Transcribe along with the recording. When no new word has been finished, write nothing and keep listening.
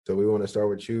So we want to start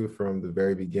with you from the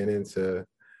very beginning to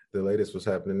the latest. What's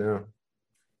happening now?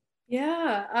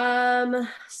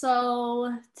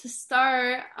 So to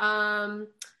start,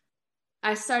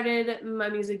 I started my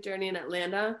music journey in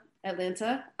Atlanta,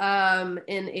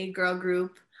 in a girl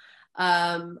group.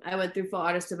 I went through full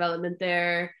artist development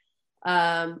there.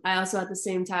 I also at the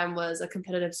same time was a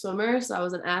competitive swimmer, so I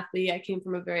was an athlete. I came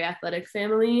from a very athletic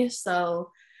family, so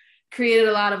created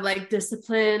a lot of like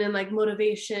discipline and like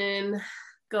motivation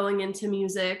going into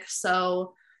music.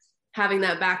 So having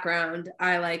that background,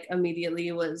 I like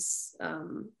immediately was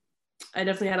I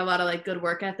definitely had a lot of like good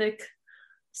work ethic.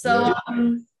 So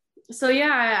Yeah. so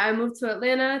yeah, I moved to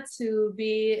Atlanta to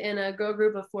be in a girl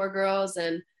group of four girls,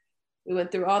 and we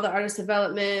went through all the artist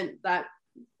development that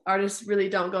artists really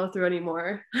don't go through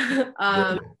anymore.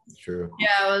 Yeah, it's true.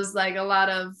 Yeah, it was like a lot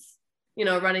of,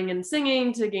 running and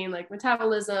singing to gain like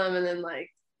metabolism, and then like,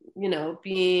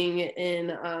 being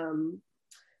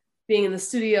in the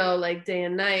studio like day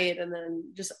and night, and then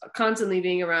just constantly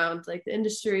being around like the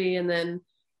industry, and then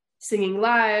singing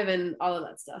live and all of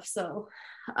that stuff. So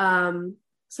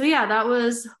yeah, that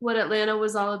was what Atlanta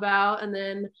was all about. And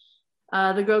then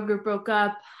the girl group broke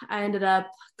up. I ended up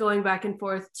going back and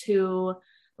forth to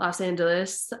Los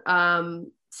Angeles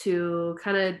to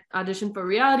kind of audition for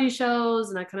reality shows,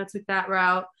 and I kind of took that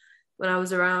route when I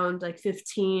was around like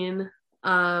 15.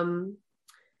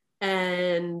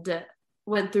 And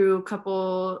went through a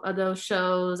couple of those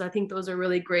shows. I think those are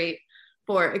really great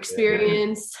for Yeah.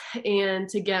 experience and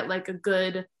to get like a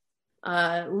good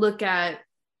look at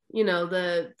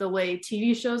the way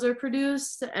TV shows are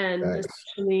produced, and Facts.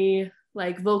 especially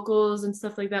like vocals and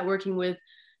stuff like that, working with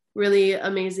really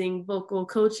amazing vocal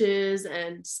coaches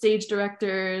and stage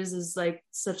directors is like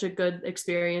such a good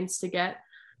experience to get.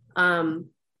 um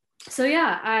so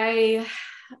yeah, I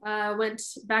went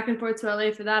back and forth to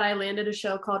LA for that. I landed a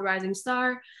show called Rising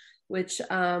Star, which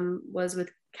was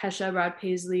with Kesha, Rod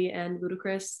Paisley, and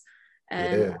Ludacris.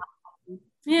 And Yeah.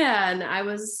 yeah, and I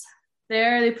was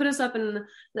there. They put us up in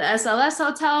the SLS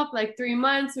hotel for like 3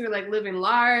 months. We were like living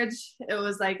large. It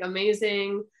was like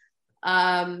amazing.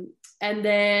 And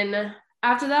then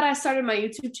after that, I started my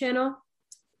YouTube channel.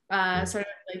 Started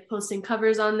like posting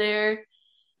covers on there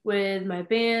with my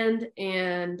band,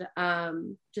 and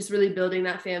just really building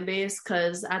that fan base,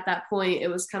 because at that point it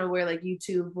was kind of where like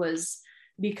YouTube was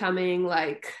becoming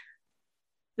like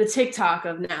the TikTok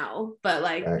of now, but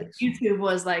like Facts. YouTube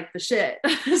was like the shit.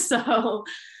 so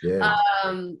Yeah.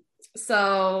 um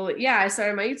so yeah, I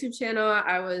started my YouTube channel.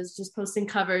 I was just posting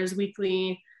covers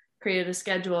weekly, created a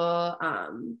schedule,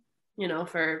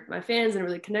 for my fans, and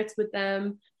really connect with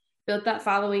them. Built that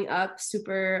following up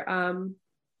super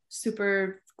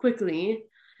quickly,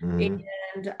 Hmm.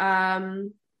 and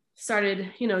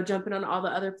started jumping on all the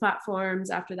other platforms.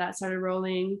 After that, started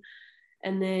rolling,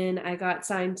 and then I got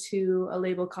signed to a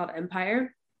label called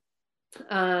Empire,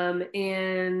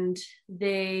 and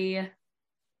they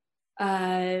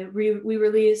we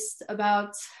released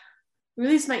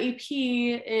my EP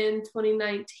in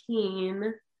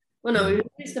 2019. Well, no, we Hmm.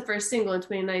 released the first single in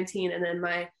 2019, and then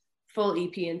my full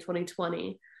EP in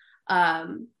 2020.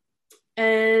 Um,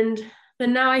 and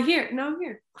then now I'm here.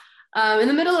 In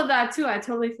the middle of that too, I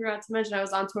totally forgot to mention I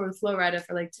was on tour with Flo Rida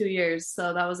for like 2 years,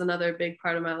 so that was another big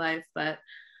part of my life. But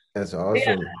That's yeah,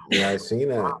 awesome. Yeah, I seen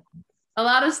that. a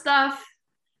lot of stuff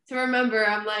to remember.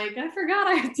 I'm like, I forgot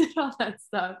I did all that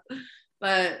stuff,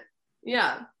 but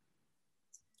yeah,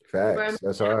 where I'm Facts.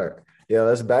 That's hard. Yeah,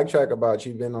 let's backtrack about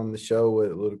you being on the show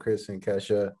with Ludacris and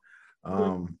Kesha. Mhm.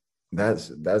 Um,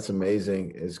 that's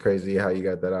amazing. It's crazy how you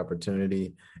got that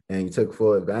opportunity and you took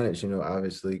full advantage,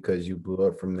 obviously, because you blew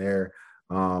up from there.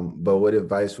 But what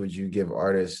advice would you give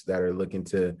artists that are looking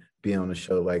to be on a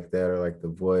show like that, or like The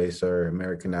Voice or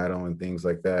American Idol and things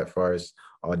like that, as far as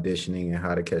auditioning and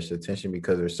how to catch the attention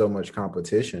because there's so much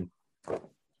competition?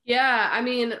 Yeah, I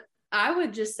mean, I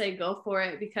would just say go for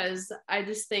it, because I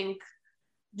just think,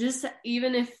 just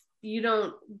even if you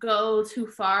don't go too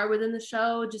far within the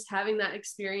show, just having that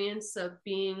experience of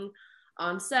being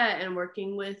on set and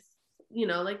working with,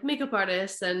 like makeup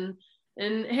artists and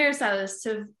hairstylists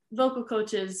to vocal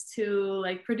coaches to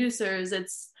like producers,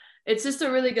 it's just a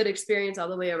really good experience all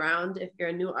the way around if you're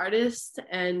a new artist.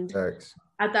 And Facts.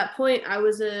 at that point, I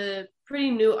was a pretty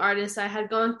new artist. I had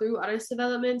gone through artist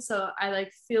development, so I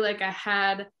like feel like I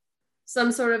had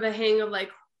some sort of a hang of like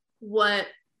what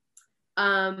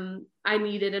I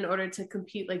needed in order to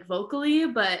compete like vocally.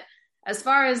 But as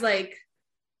far as like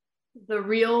the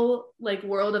real like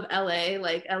world of LA,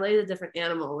 like LA is a different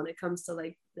animal when it comes to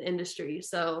like the industry.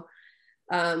 So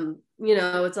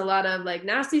it's a lot of like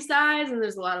nasty sides, and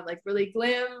there's a lot of like really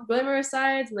glamorous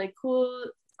sides, and like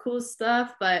cool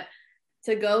stuff. But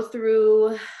to go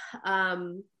through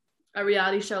a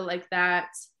reality show like that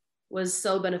was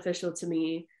so beneficial to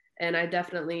me. And I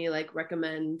definitely like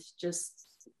recommend just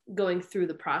going through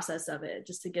the process of it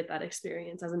just to get that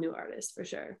experience as a new artist for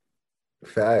sure.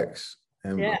 Facts.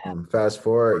 And Yeah. fast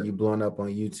forward, you blowing up on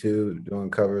YouTube, doing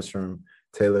covers from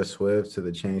Taylor Swift to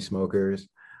the Chainsmokers.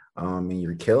 And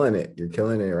you're killing it. You're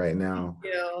killing it right now.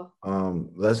 Thank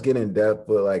you. Let's get in depth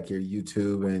with like your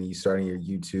YouTube and you starting your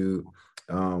YouTube.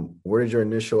 Where did your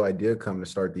initial idea come to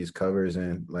start these covers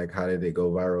and like how did they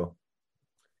go viral?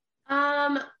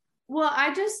 Um, well,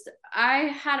 I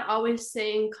had always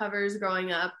sang covers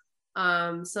growing up.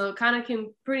 So it kind of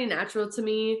came pretty natural to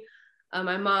me.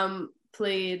 My mom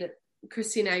played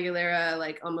Christina Aguilera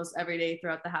like almost every day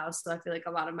throughout the house. So I feel like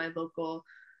a lot of my vocal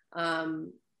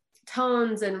um,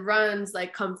 tones and runs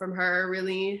like come from her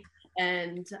really.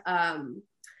 And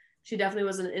she definitely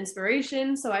was an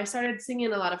inspiration. So I started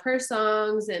singing a lot of her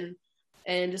songs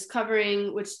and just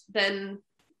covering, which then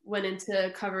went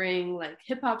into covering like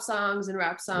hip hop songs and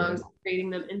rap songs, Yeah. creating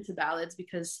them into ballads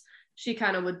because she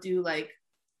kind of would do like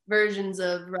versions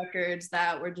of records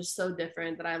that were just so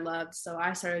different that I loved. So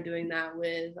I started doing that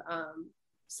with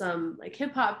some like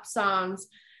hip hop songs.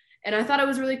 And I thought it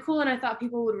was really cool and I thought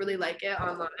people would really like it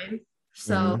online.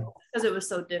 So Mhm. because it was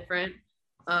so different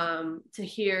to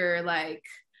hear like,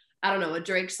 I don't know, a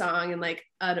Drake song and like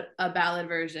a ballad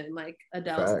version, like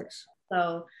Adele's. Facts.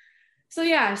 So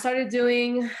yeah, I started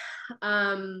doing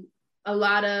a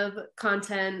lot of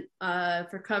content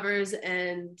for covers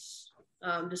and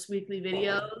just weekly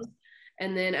videos.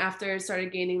 And then after it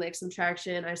started gaining like some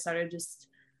traction, I started just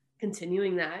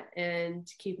continuing that and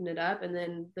keeping it up. And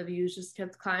then the views just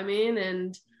kept climbing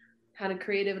and kind of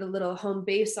created a little home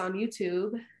base on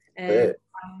YouTube. And Lit.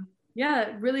 yeah,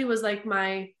 it really was like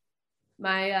my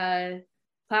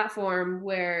platform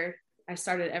where I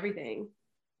started everything.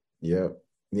 Yep.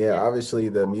 Yeah, Yeah. obviously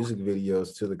the music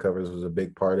videos to the covers was a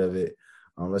big part of it.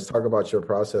 Let's talk about your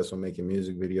process when making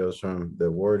music videos from the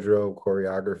wardrobe,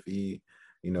 choreography,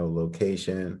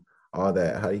 location, all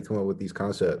that. How do you come up with these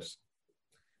concepts?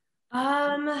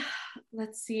 Um,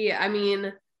 let's see. I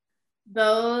mean,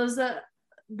 those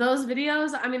those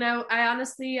videos, I mean, I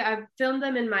honestly I filmed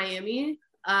them in Miami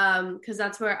because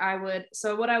that's where I would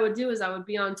so what I would do is I would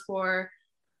be on tour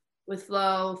with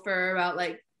Flo for about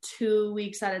like 2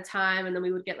 weeks at a time and then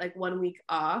we would get like 1 week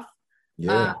off. Uh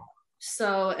Yeah.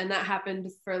 so and that happened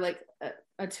for like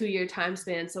a 2 year time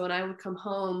span. So when I would come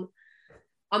home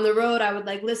on the road, I would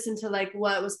like listen to like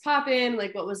what was popping,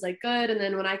 like what was like good. And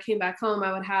then when I came back home,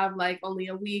 I would have like only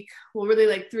a week, well, really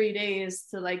like 3 days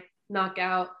to like knock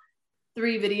out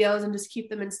 3 videos and just keep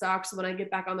them in stock. So when I get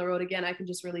back on the road again, I can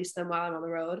just release them while I'm on the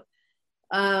road.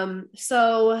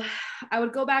 So I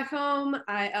would go back home.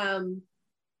 I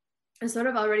sort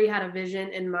of already had a vision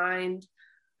in mind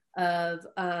of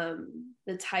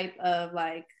the type of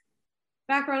like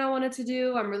background I wanted to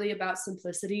do. I'm really about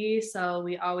simplicity. So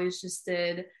we always just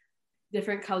did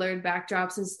different colored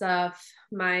backdrops and stuff.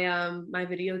 My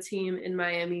video team in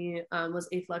Miami was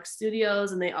Aflux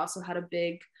Studios, and they also had a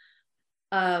big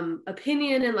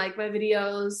opinion in like my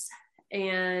videos,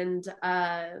 and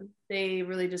they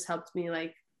really just helped me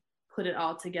like put it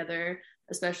all together,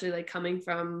 especially like coming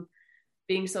from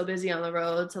being so busy on the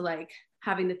road to like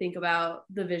having to think about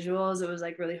the visuals. It was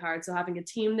like really hard. So having a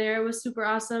team there was super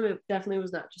awesome. It definitely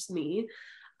was not just me.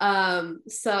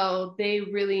 So they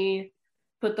really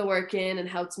put the work in and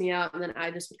helped me out. And then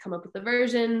I just would come up with the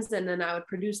versions and then I would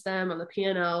produce them on the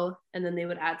piano and then they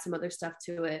would add some other stuff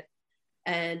to it.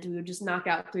 And we would just knock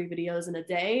out 3 videos in a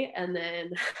day and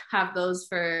then have those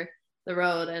for the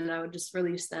road. And I would just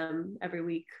release them every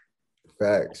week.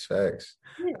 Facts, facts.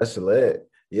 Yeah. That's lit.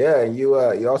 Yeah, and you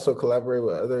also collaborate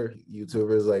with other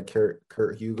YouTubers like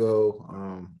Kurt Hugo,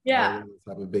 all Yeah. those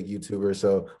type of big YouTubers.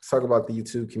 So let's talk about the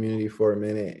YouTube community for a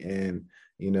minute and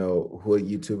what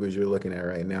YouTubers you're looking at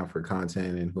right now for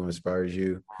content and who inspires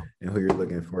you and who you're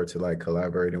looking for to like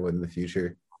collaborating with in the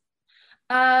future.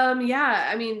 Yeah,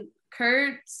 I mean,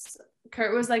 Kurt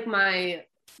was like my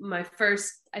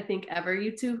first, I think, ever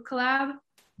YouTube collab.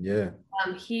 Yeah.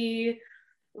 He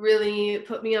really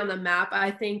put me on the map, I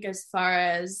think, as far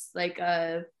as like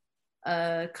a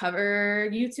cover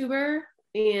YouTuber.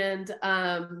 And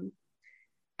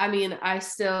I mean, I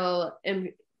still am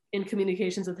in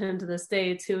communications with him to this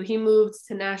day too. He moved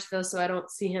to Nashville, so I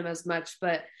don't see him as much,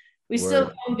 but we still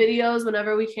Word. film videos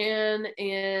whenever we can.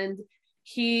 And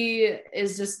he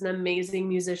is just an amazing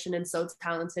musician and so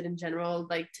talented in general.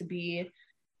 Like to be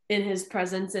in his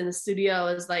presence in the studio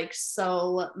is like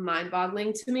so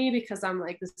mind-boggling to me because I'm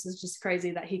like, this is just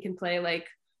crazy that he can play like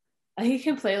he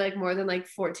can play like more than like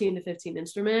 14 to 15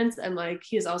 instruments, and like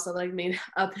he's also like made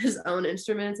up his own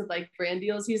instruments with like brand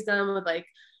deals he's done with like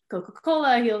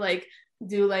Coca-Cola. He'll like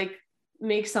do like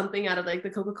make something out of like the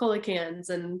Coca-Cola cans,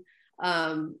 and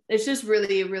it's just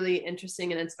really really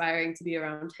interesting and inspiring to be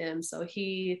around him. So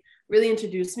he really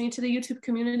introduced me to the YouTube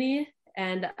community,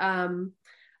 and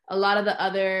a lot of the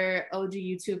other OG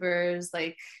YouTubers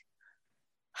like,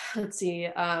 let's see,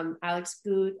 Alex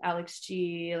Boot, Alex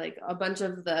G, like a bunch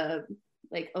of the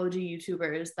like OG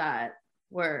YouTubers that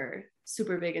were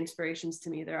super big inspirations to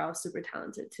me. They're all super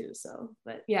talented too. So,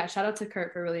 but yeah, shout out to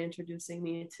Kurt for really introducing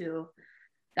me to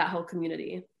that whole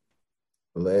community.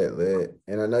 Lit.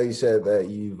 And I know you said that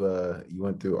you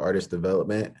went through artist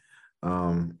development.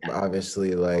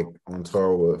 Obviously, like on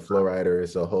tour with Flo Rida,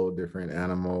 it's a whole different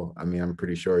animal. I mean, I'm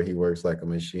pretty sure he works like a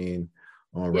machine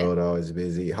on Yeah. road, always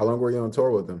busy. How long were you on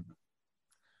tour with him?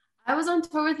 I was on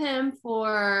tour with him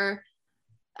for,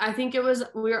 I think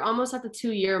we were almost at the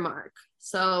 2 year mark.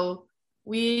 So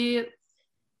it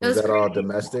Was was that all crazy.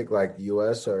 domestic, like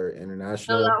US or No,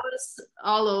 international? that was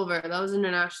all over. That was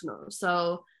international.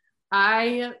 So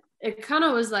it kind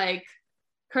of was like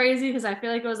crazy because I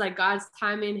feel like it was like God's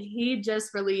timing. He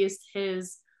just released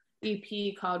his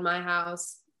EP called My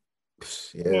House.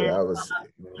 Yeah, And that was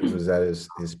he was at his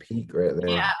peak right there.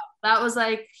 yeah, that was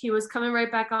like he was coming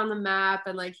right back on the map,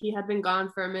 and like he had been gone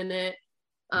for a minute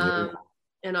Yeah. um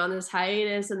and on this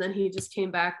hiatus, and then he just came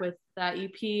back with that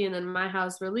EP, and then My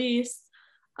House released.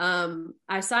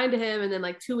 I signed to him, and then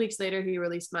like 2 weeks later he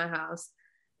released My House.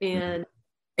 Mhm. And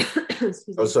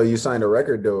excuse Oh, me. so you signed a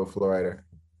record deal with Flo Rida.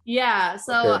 Yeah,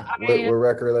 so Okay. What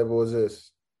record label was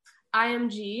this?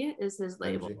 IMG is his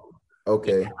label. MG. Yeah.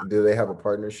 Okay. Do they have a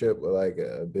partnership with like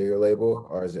a bigger label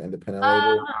or is it independent Um,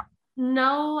 label?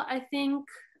 no, I think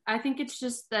it's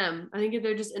just them. I think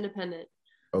they're just independent.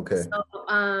 Okay.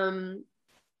 So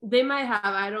they might have.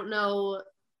 I don't know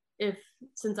if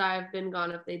since I've been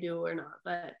gone if they do or not,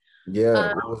 but Yeah.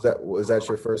 um, What was that? Was that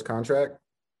your first contract?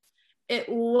 it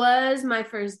was my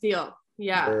first deal.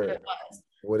 Yeah, Or it was.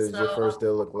 what did your So first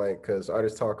deal look like? Because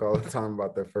artists talk all the time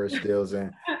about their first deals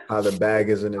and how the bag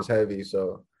isn't as heavy.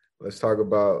 So let's talk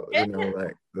about,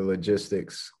 like the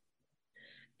logistics.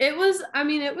 it was, I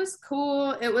mean, it was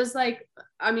cool. It was like,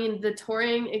 I mean, the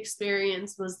touring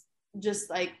experience was just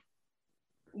like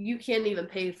you can't even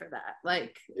pay for that.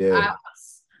 Like Yeah. I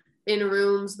was in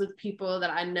rooms with people that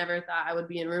I never thought I would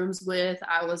be in rooms with.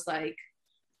 I was like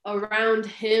around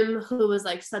him who was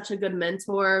like such a good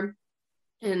mentor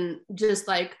and just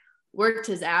like worked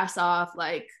his ass off.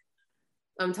 Like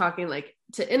I'm talking like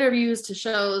to interviews, to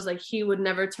shows, like he would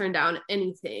never turn down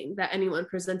anything that anyone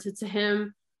presented to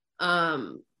him.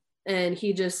 Um, and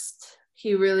he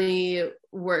really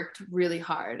worked really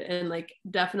hard and like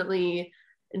definitely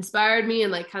inspired me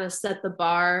and like kind of set the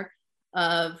bar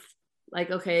of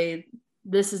like, okay,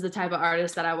 this is the type of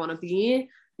artist that I want to be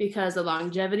because the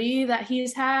longevity that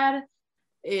he's had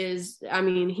is, I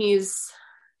mean,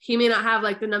 he may not have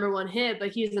like the number one hit,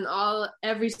 but he's in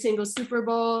every single Super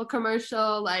Bowl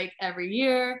commercial like every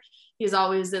year. He's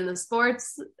always in the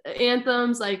sports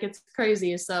anthems, like it's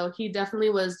crazy. So he definitely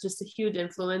was just a huge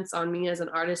influence on me as an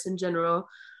artist in general.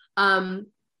 Um,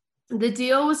 the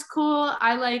deal was cool.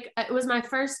 It was my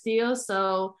first deal,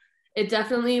 so it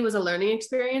definitely was a learning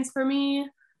experience for me.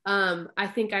 I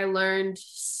think I learned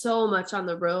so much on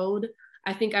the road.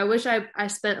 I think I wish I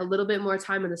spent a little bit more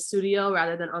time in the studio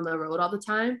rather than on the road all the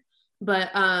time.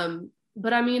 But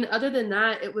I mean, other than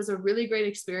that, it was a really great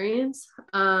experience.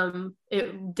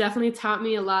 It definitely taught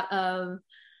me a lot of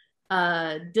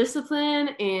discipline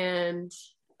and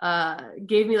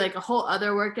gave me like a whole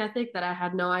other work ethic that I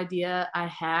had no idea I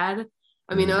had.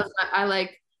 I mean, Mhm.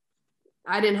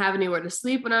 I didn't have anywhere to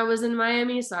sleep when I was in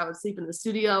Miami, so I would sleep in the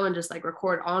studio and just like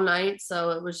record all night.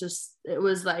 So it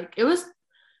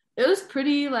was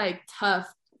pretty like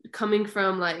tough coming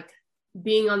from like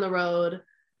being on the road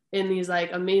in these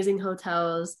like amazing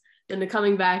hotels and to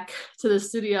coming back to the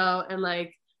studio and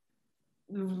like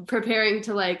preparing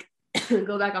to like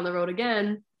go back on the road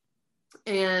again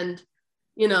and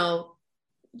you know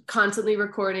constantly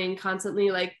recording, constantly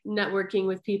like networking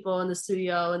with people in the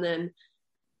studio, and then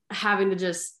having to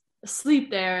just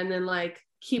sleep there and then like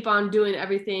keep on doing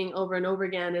everything over and over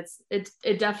again.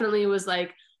 It definitely was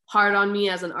like hard on me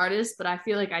as an artist, but I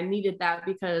feel like I needed that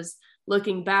because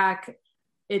looking back,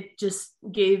 it just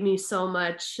gave me so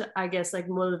much, I guess, like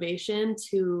motivation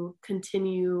to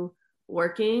continue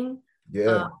working.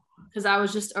 Yeah. Because I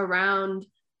was just around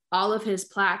all of his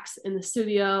plaques in the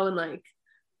studio and like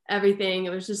everything.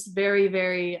 It was just very,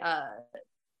 very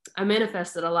I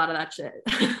manifested a lot of that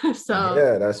shit. So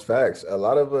Yeah, that's facts. A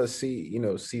lot of us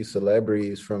see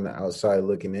celebrities from the outside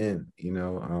looking in,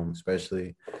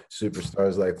 especially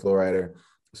superstars like Flowrider.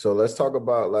 So let's talk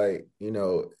about like,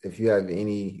 if you have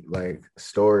any like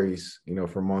stories,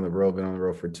 from on the road, been on the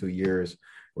road for 2 years,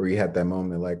 where you had that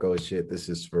moment like, oh shit, this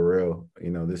is for real.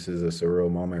 This is a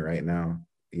surreal moment right now.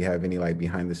 You have any like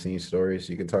behind the scenes stories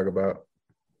you can talk about?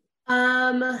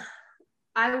 um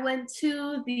I went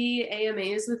to the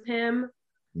AMAs with him.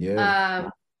 Yeah.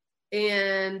 Um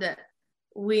and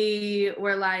we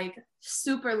were like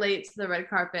super late to the red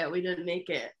carpet. We didn't make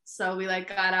it. So we like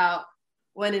got out,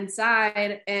 went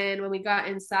inside, and when we got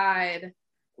inside,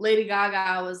 Lady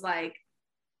Gaga was like,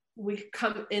 we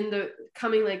come in the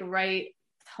coming like right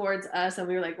towards us, and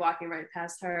we were like walking right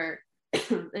past her.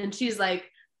 And she's like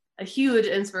a huge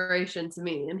inspiration to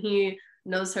me, and he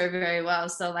knows her very well.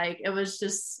 So like it was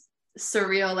just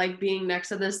surreal, like being next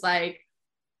to this like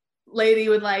lady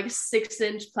with like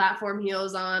 6-inch platform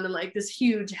heels on and like this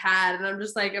huge hat, and I'm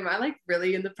just like, am I like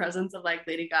really in the presence of like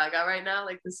Lady Gaga right now?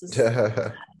 Like this is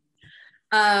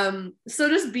so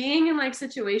just being in like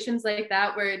situations like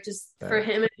that where it just for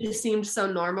him it just seemed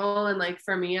so normal, and like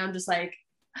for me I'm just like,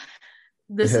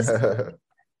 this is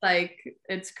like,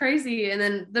 it's crazy. And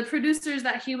then the producers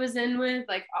that he was in with,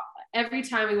 like every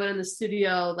time we went in the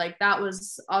studio, like that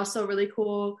was also really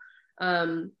cool.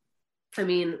 I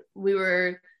mean, we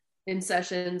were in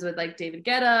sessions with like David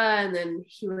Guetta, and then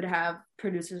he would have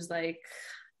producers like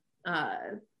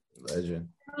Legend.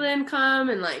 Lynn come,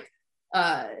 and like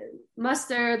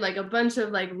Mustard, like a bunch of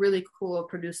like really cool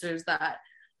producers that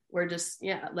were just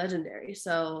legendary.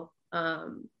 So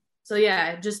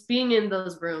yeah, just being in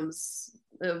those rooms,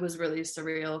 it was really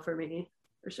surreal for me,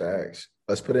 for sure. Facts.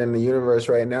 Let's put it in the universe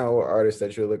right now. What artists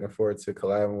that you're looking forward to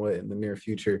collabing with in the near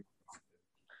future?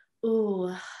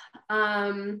 Ooh,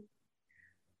 um,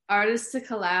 artists to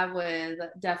collab with,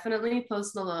 definitely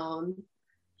Post Malone.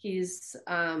 He's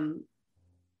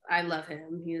I love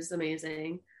him. He's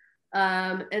amazing.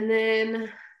 And then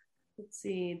let's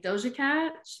see, Doja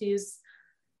Cat. She's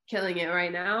killing it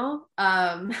right now.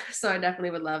 So I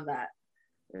definitely would love that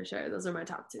for sure. Those are my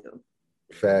top two.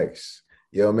 Facts.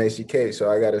 Yo, Macy Kate. So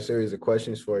I got a series of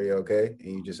questions for you, okay?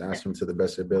 And you just answer them to the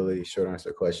best ability, short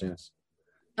answer questions.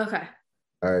 Okay.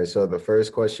 All right. So the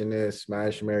first question is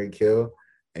smash, marry, kill.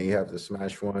 And you have to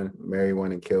smash one, marry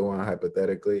one, and kill one,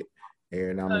 hypothetically. And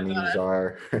your Oh nominees God.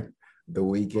 are The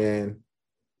Weeknd,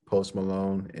 Post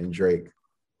Malone, and Drake.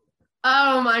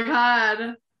 Oh my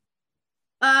God.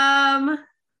 Um,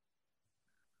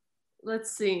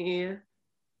 let's see.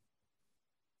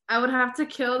 I would have to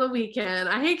kill The Weeknd.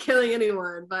 I hate killing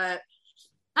anyone, but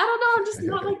I don't know. I'm just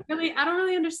not like really, I don't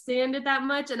really understand it that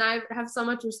much. And I have so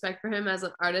much respect for him as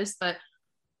an artist, but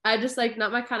I just like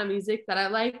not my kind of music that I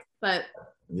like. But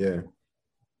Yeah.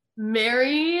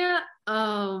 Mary,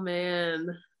 oh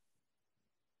man.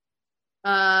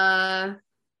 Uh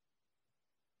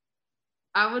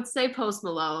I would say Post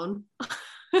Malone.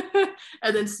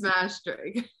 And then Smash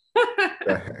Drake.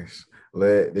 Facts.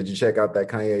 Lit. Did you check out that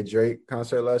Kanye Drake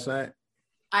concert last night?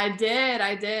 I did.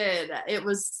 It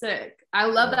was sick. I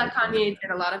love that Kanye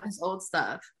did a lot of his old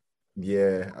stuff.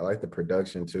 Yeah, I like the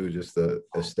production too. Just the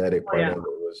aesthetic Oh part yeah. of it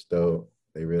was dope.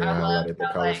 They really I love highlighted the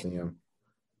how like Coliseum.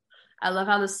 I love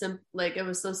how like it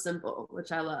was so simple,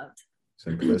 which I loved.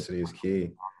 Simplicity is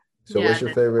key. So, what's Yeah.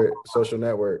 your favorite social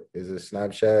network? Is it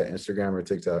Snapchat, Instagram, or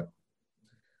TikTok?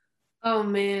 Oh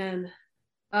man.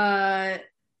 Uh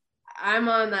I'm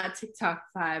on that TikTok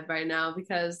vibe right now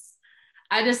because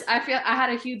I feel I had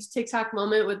a huge TikTok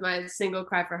moment with my single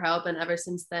Cry for Help, and ever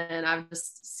since then I've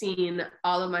just seen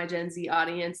all of my Gen Z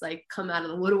audience like come out of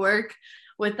the woodwork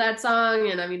with that song.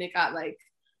 And I mean it got like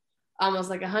almost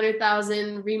like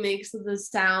 100,000 remakes of the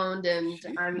sound, and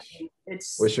I mean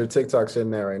What's your TikTok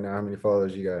sitting at right now? How many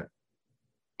followers you got?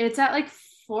 it's at like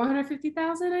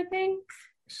 450,000, I think.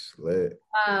 Slit.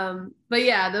 But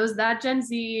yeah, those that Gen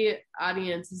Z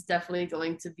audience is definitely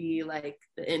going to be like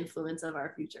the influence of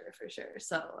our future for sure.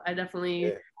 So I definitely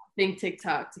Yeah. think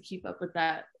TikTok to keep up with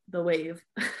that the wave.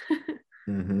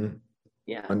 Mm-hmm.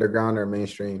 Yeah. Underground or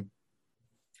mainstream?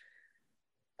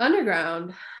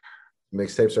 Underground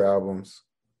Mixtapes or albums?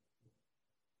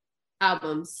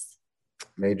 albums,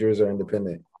 Majors or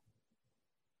independent?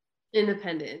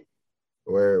 independent.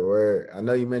 Where I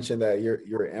know you mentioned that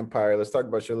you're an Empire. Let's talk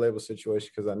about your label situation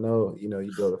because I know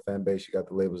you build a fan base. You got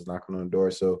the labels knocking on the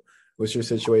door. So, what's your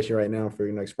situation right now for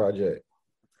your next project?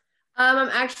 I'm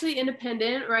actually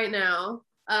independent right now.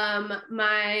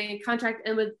 My contract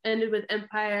ended with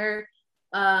Empire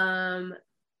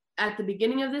at the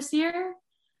beginning of this year.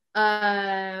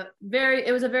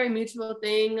 It was a very mutual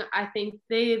thing. I think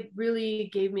they really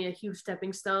gave me a huge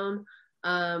stepping stone.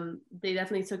 They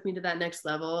definitely took me to that next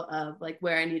level of like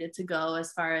where I needed to go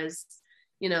as far as,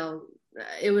 you know,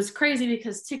 it was crazy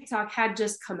because TikTok had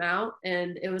just come out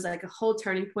and it was like a whole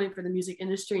turning point for the music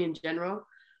industry in general.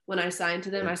 When I signed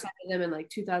to them, I signed to them in like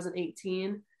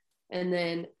 2018, and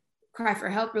then Cry for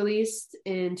Help released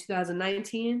in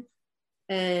 2019.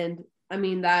 And I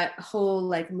mean, that whole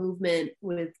like movement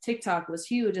with TikTok was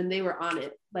huge and they were on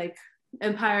it. Like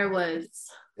Empire was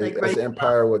like That's right.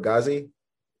 Empire with Ghazi.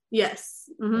 Yes.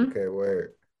 Mm-hmm. Okay,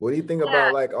 where? What do you think Yeah,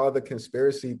 about like all the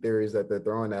conspiracy theories that they're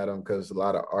throwing at him? Because a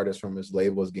lot of artists from his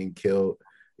labels getting killed,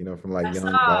 from like I Young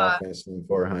saw Dolph and Slim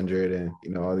 400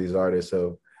 and all these artists.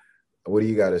 So, what do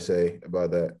you got to say about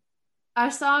that? I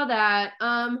saw that.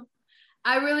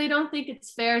 I really don't think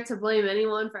it's fair to blame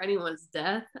anyone for anyone's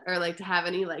death or like to have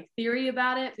any like theory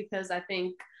about it, because I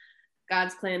think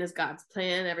God's plan is God's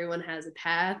plan. Everyone has a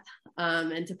path.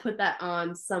 And to put that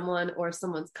on someone or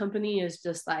someone's company is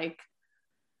just like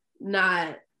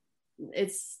not,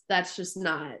 that's just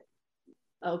not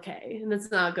okay. And it's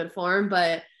not good form.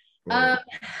 But Right. um,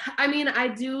 I mean, I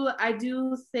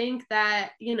do think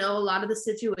that, a lot of the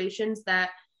situations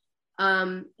that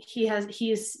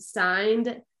he's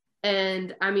signed,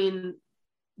 and I mean,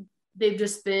 they've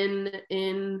just been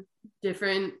in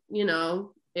different,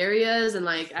 areas, and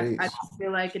like I Streets, just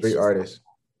feel like it's street just, artists.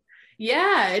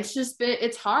 yeah,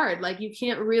 it's hard. Like you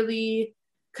can't really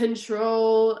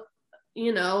control,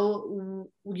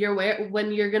 your where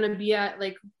when you're gonna be at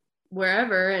like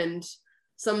wherever, and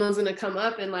someone's gonna come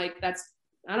up and like that's,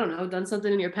 I don't know, done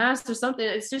something in your past or something.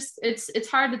 It's just it's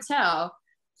hard to tell.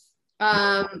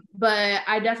 But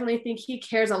I definitely think he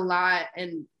cares a lot.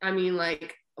 And I mean,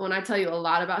 like, when I tell you a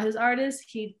lot about his artists,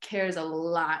 he cares a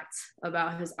lot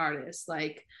about his artists.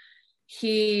 Like,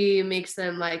 he makes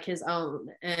them like his own.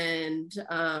 And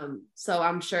so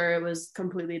I'm sure it was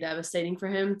completely devastating for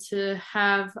him to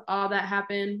have all that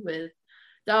happen with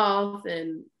Dolph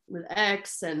and with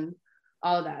X and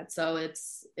all of that. So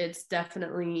it's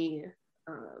definitely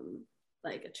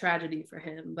like a tragedy for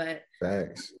him. But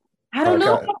Facts. I don't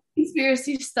know Podcast. about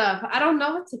conspiracy stuff. I don't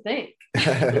know what to think.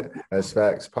 That's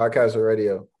facts. Podcast or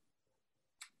radio,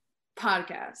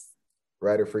 Podcast.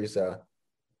 right or freestyle,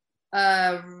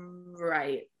 Uh,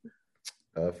 right.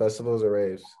 festivals or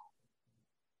raves,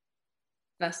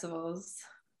 Festivals.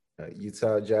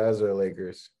 Utah Jazz or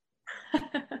Lakers.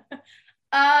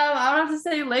 I would have to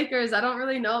say Lakers. I don't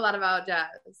really know a lot about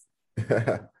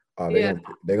jazz. Oh, Yeah,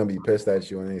 they're gonna be pissed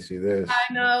at you when they see this.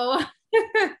 I know.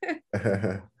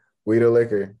 Weed or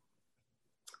liquor,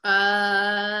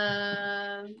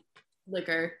 uh,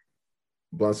 Liquor.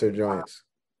 blunts or joints,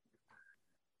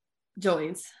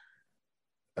 Joints.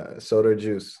 soda or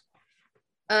juice,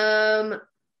 Um,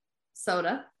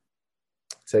 Soda.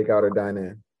 takeout or dine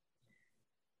in,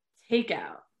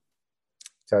 Takeout.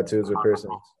 tattoos or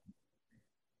piercings,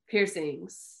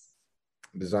 Piercings.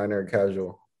 designer or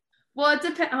casual. Well, it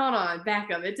depends. Hold on,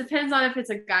 back up. It depends on if it's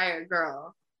a guy or a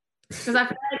girl. Because I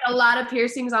feel like a lot of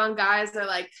piercings on guys are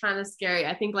like kind of scary.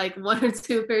 I think like one or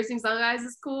two piercings on guys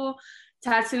is cool.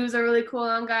 Tattoos are really cool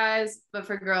on guys, but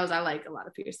for girls, I like a lot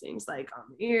of piercings, like on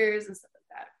the ears and stuff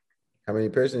like that. How many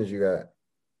piercings you got?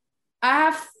 I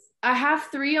have I have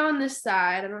three on this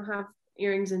side. I don't have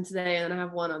earrings in today, and I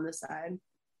have one on this side.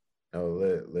 Oh,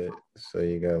 lit. So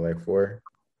you got like four.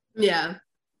 Yeah.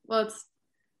 Well, it's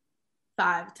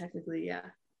five technically. Yeah.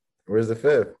 Where's the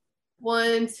fifth?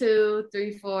 One, two,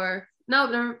 three, four.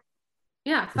 No,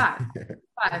 yeah, five.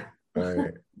 Five. All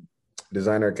right.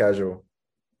 Designer or casual?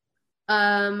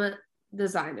 Um,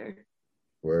 Designer.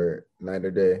 Where night or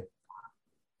day?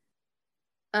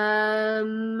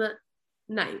 Um,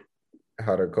 Night.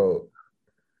 Hot or cold?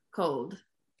 Cold.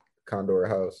 Condo or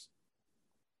house?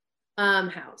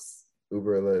 House.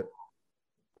 Uber or Lyft?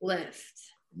 Lift.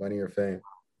 Money or fame?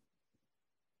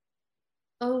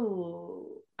 Oh,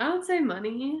 I would say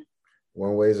money.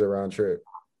 One ways or round trip?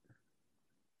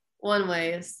 One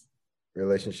ways.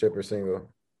 Relationship or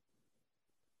single?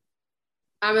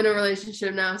 I'm in a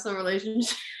relationship now, so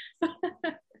relationship.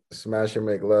 Smash or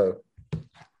make love?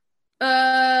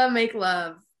 Make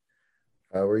love.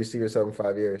 Where you see yourself in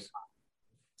 5 years?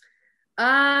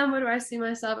 Where do I see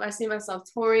myself? I see myself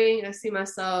touring. I see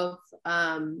myself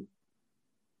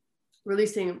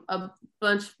releasing a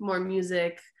bunch more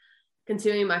music,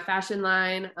 continuing my fashion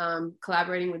line,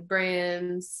 collaborating with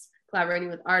brands, collaborating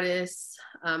with artists.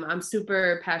 I'm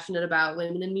super passionate about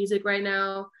women in music right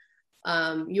now.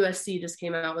 USC just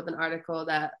came out with an article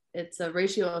that it's a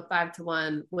ratio of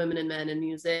 5-1 women and men in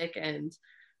music, and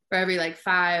for every like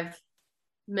 5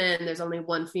 men, there's only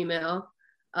one female.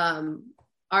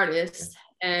 artist.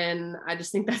 And I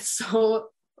just think that's so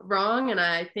wrong. And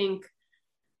I think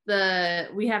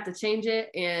we have to change it.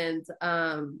 And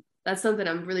that's something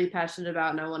I'm really passionate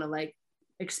about and I want to like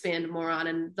expand more on.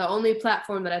 And the only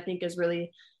platform that I think is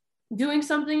really doing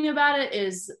something about it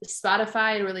is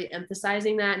Spotify, and really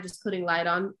emphasizing that and just putting light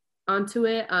onto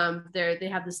it. They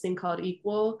have this thing called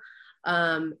Equal,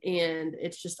 and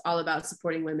it's just all about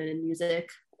supporting women in music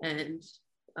and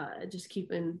just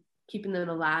keeping them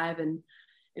alive and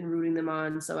rooting them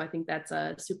on. So I think that's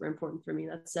super important for me.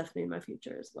 That's definitely in my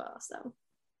future as well. So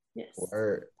yes.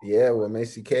 Or yeah, well,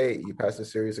 Macy Kate, you passed a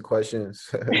series of questions.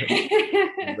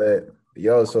 But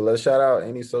yo, so let's shout out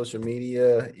any social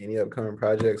media, any upcoming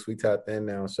projects. We tapped in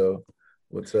now. So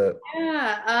what's up?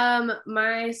 Yeah.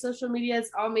 My social media is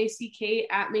all Macy Kate,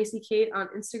 at Macy Kate on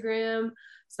Instagram,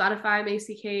 Spotify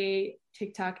Macy Kate,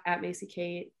 TikTok at Macy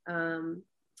Kate.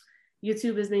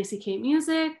 YouTube is Macy Kate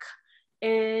Music.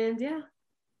 And yeah.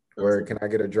 Or can I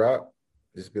get a drop?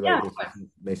 Just be like, Yeah, this is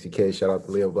Macy Kate. Shout out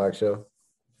to Leo Black Show.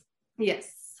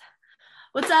 Yes.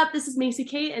 What's up? This is Macy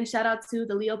Kate, and shout out to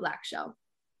the Leo Black Show.